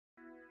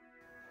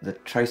The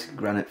Tracing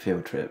Granite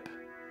field trip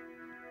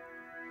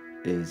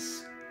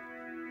is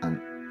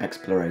an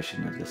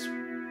exploration of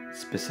the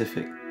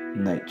specific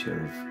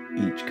nature of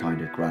each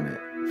kind of granite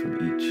from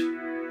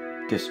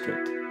each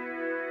district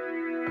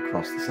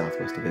across the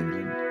southwest of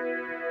England.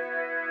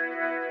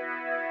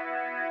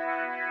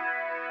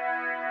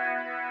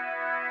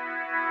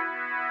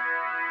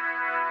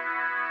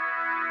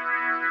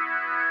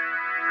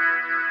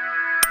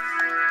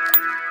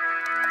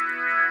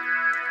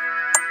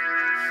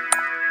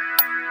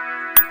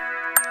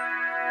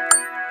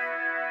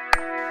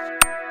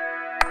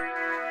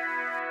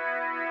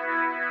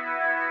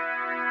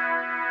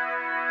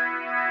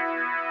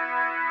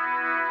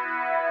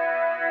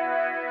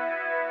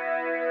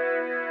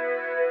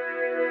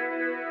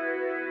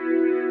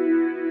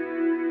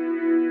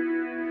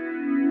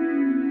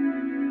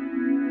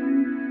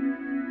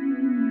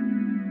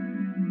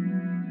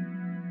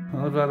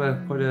 I've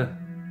had quite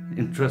an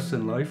interest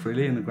in life,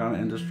 really, in the granite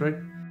industry.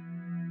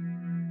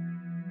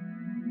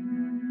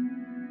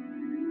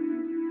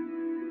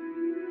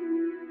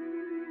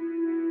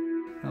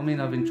 I mean,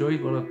 I've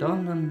enjoyed what I've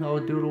done, and I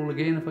would do it all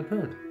again if I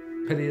could.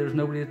 Pity there's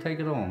nobody to take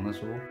it on, that's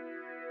all.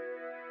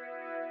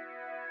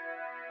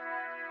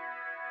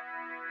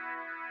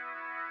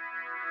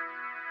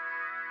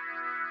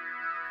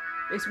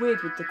 It's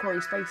weird with the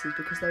quarry spaces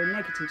because they're a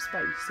negative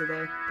space, so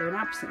they're an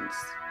absence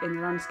in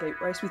the landscape,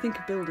 whereas we think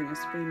of buildings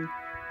as being,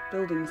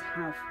 buildings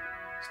have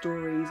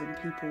stories and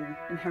people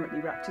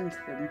inherently wrapped into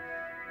them.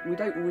 We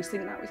don't always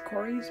think that with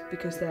quarries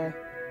because they're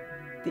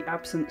the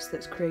absence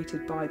that's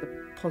created by the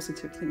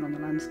positive thing on the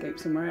landscape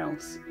somewhere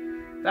else.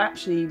 But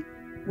actually,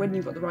 when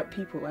you've got the right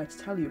people there to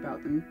tell you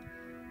about them,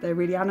 they're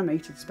really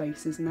animated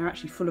spaces and they're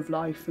actually full of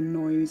life and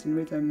noise and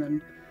rhythm,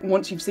 and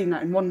once you've seen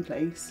that in one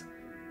place,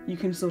 you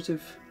can sort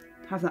of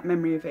have that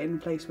memory of it in a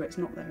place where it's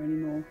not there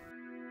anymore.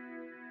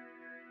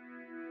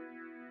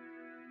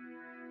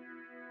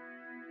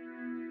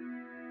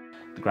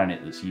 The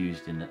granite that's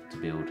used to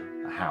build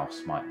a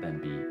house might then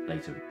be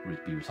later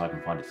be recycled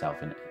and find itself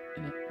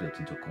built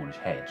into a Cornish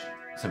hedge.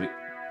 So it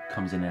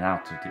comes in and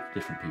out of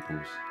different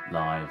people's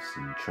lives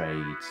and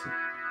trades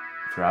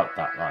throughout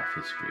that life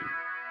history.